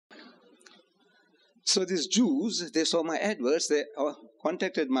So these Jews, they saw my adverts, they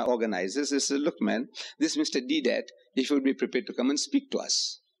contacted my organizers. They said, look man, this Mr. Deedat, if you would be prepared to come and speak to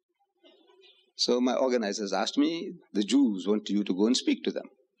us. So my organizers asked me, the Jews want you to go and speak to them.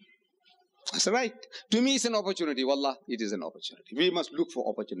 I said, right. To me it's an opportunity. Wallah, it is an opportunity. We must look for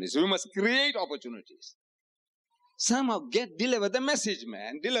opportunities. We must create opportunities. Somehow deliver the message,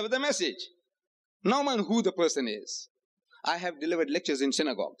 man. Deliver the message. No matter who the person is. I have delivered lectures in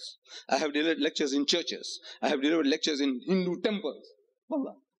synagogues. I have delivered lectures in churches. I have delivered lectures in Hindu temples.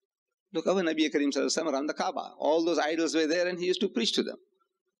 Wallah. Look, our Nabi Karim Sallallahu Alaihi Wasallam around the Kaaba. All those idols were there and he used to preach to them.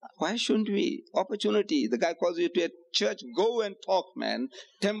 Why shouldn't we? Opportunity. The guy calls you to a church. Go and talk, man.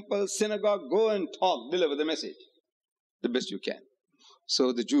 Temple, synagogue, go and talk. Deliver the message. The best you can.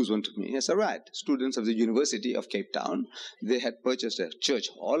 So the Jews went to me. Yes, all right. Students of the University of Cape Town, they had purchased a church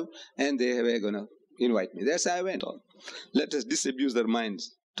hall and they were going to invite me. That's how I went on. Let us disabuse their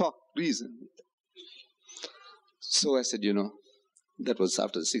minds. Talk, reason. So I said, that was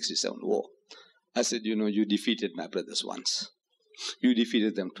after the 67 war. I said, you defeated my brothers once. You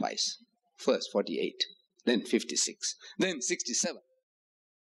defeated them twice. First 48, then 56, then 67.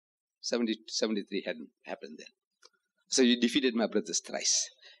 73 hadn't happened then. So you defeated my brothers thrice.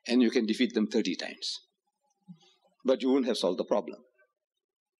 And you can defeat them 30 times. But you won't have solved the problem.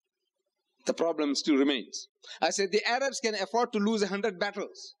 The problem still remains. I said the Arabs can afford to lose 100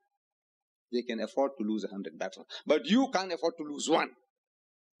 battles. They can afford to lose 100 battles. But you can't afford to lose one.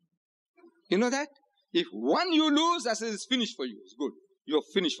 You know that? If one you lose, I said it's finished for you. It's good. You're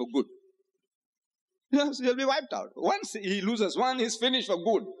finished for good. You'll be wiped out. Once he loses one, he's finished for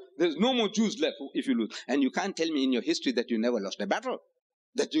good. There's no more Jews left if you lose. And you can't tell me in your history that you never lost a battle.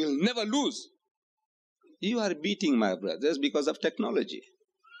 That you'll never lose. You are beating my brothers because of technology.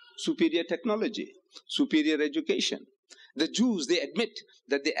 Superior technology. Superior education. The Jews, they admit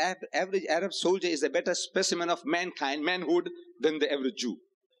that the average Arab soldier is a better specimen of mankind, manhood, than the average Jew.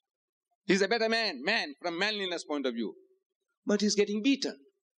 He's a better man from manliness point of view. But he's getting beaten.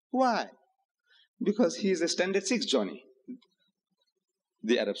 Why? Because he is a standard 6 Johnny,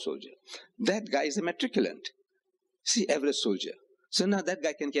 the Arab soldier. That guy is a matriculant. See, average soldier. So now that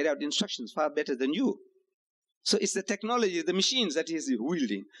guy can carry out instructions far better than you. So it's the technology, the machines that he's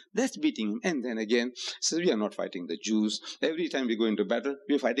wielding, that's beating him. And then again, so we are not fighting the Jews. Every time we go into battle,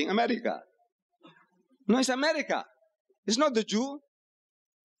 we're fighting America. No, it's America. It's not the Jew.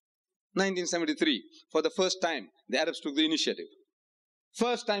 1973, for the first time, the Arabs took the initiative.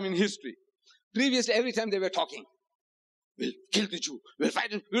 First time in history. Previously, every time they were talking, we'll kill the Jew, we'll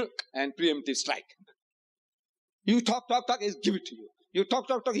fight him, and preemptive strike. You talk, he'll give it to you. You talk,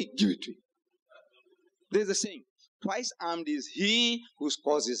 he'll give it to you. There's a saying, twice armed is he whose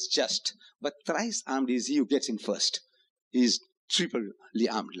cause is just, but thrice armed is he who gets in first. He's triply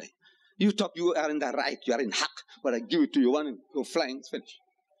armed. Like. You talk, you are in the right, you are in haq, but I give it to you, one and you're flying, it's finished.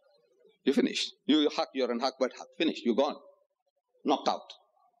 You're finished. You haq, you're in haq, but haq, finished, you're gone. Knocked out.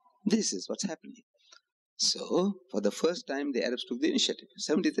 This is what's happening. So, for the first time, the Arabs took the initiative.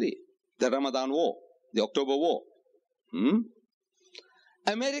 73, the Ramadan War, the October War.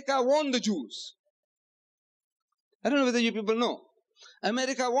 America won the Jews. I don't know whether you people know.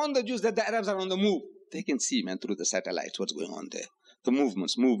 America warned the Jews that the Arabs are on the move. They can see, man, through the satellites what's going on there. The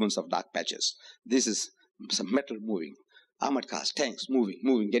movements of dark patches. This is some metal moving. Armored cars, tanks,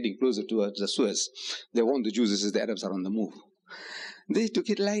 moving, getting closer towards the Suez. They warned the Jews, this is the Arabs are on the move. They took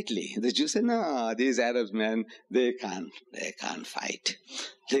it lightly. The Jews said, no, these Arabs, man, they can't fight.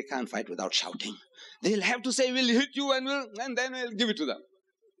 They can't fight without shouting. They'll have to say, we'll hit you and then we'll give it to them.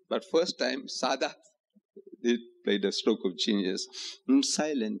 But first time, Sadat, he played a stroke of genius.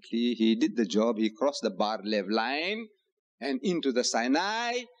 Silently, he did the job. He crossed the Bar-Lev line and into the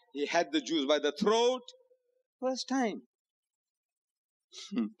Sinai. He had the Jews by the throat. First time.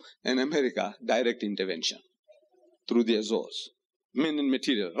 And America, direct intervention through the Azores. Men and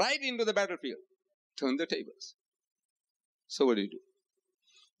material, right into the battlefield. Turn the tables. So what do?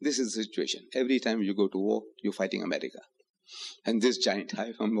 This is the situation. Every time you go to war, you're fighting America. And this giant,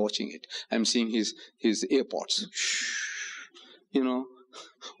 I'm watching it. I'm seeing his airports. You know,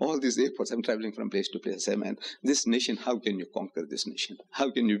 all these airports. I'm traveling from place to place. I say, man, this nation, how can you conquer this nation?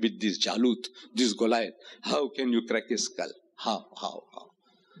 How can you beat this Jalut, this Goliath? How can you crack his skull? How?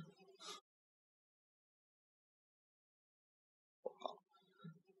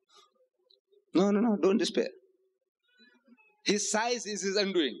 No, don't despair. His size is his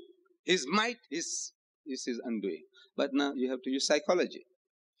undoing. His might is his undoing. But now you have to use psychology.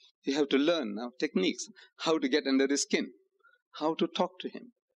 You have to learn now techniques, how to get under his skin, how to talk to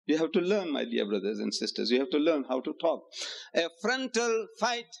him. You have to learn, my dear brothers and sisters. You have to learn how to talk. A frontal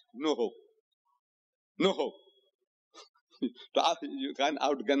fight, no hope. No hope. You can't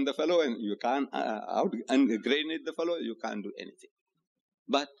outgun the fellow, and you can't out-grenade the fellow. You can't do anything.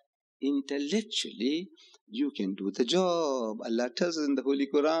 But intellectually, you can do the job. Allah tells us in the Holy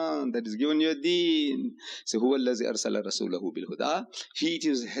Quran that is given you a deen. So, huwa allazi arsala rasulahu bil huda. He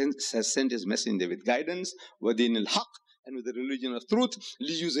has sent his messenger with guidance, wa din al-haq, and with the religion of truth,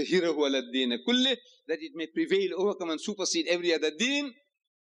 liyuzahirahu ala ad-din kulli, that it may prevail, overcome, and supersede every other deen.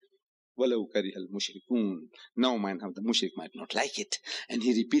 وَلَوْ كَرِهَ الْمُشْرِكُونَ. Now, mind how the mushrik might not like it. And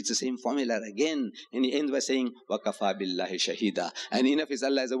he repeats the same formula again. And he ends by saying, وَكَفَى بِاللَّهِ شَهِيدًا. And enough is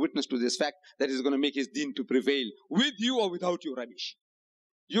Allah as a witness to this fact that He's going to make His deen to prevail with you or without you rubbish.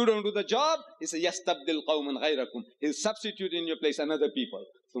 You don't do the job, He says, يَسْتَبْدِلْ قَوْمًا غَيْرَكُمْ. He'll substitute in your place another people.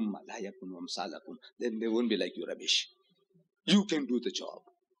 ثُمَّ لَا يَكُنْ وَمْسَالَكُمْ. Then they won't be like you rubbish. You can do the job.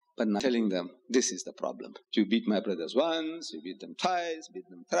 But now telling them, this is the problem. You beat my brothers once, you beat them twice, beat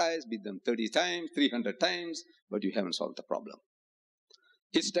them thrice, beat them 30 times, 300 times, but you haven't solved the problem.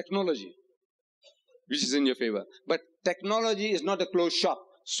 It's technology which is in your favor. But technology is not a closed shop.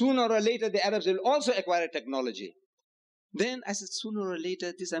 Sooner or later, the Arabs will also acquire technology. Then I said, sooner or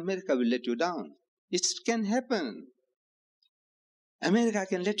later, this America will let you down. It can happen. America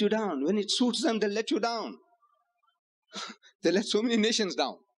can let you down. When it suits them, they'll let you down. They let so many nations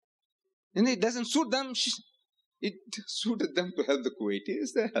down. And it doesn't suit them. It suited them to help the Kuwaitis.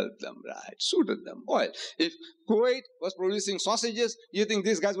 They helped them, right? Suited them. Oil. If Kuwait was producing sausages, you think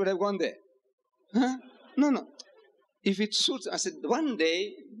these guys would have gone there? Huh? No. If it suits, I said, one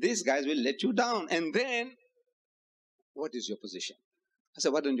day, these guys will let you down. And then, what is your position? I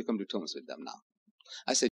said, why don't you come to terms with them now? I said,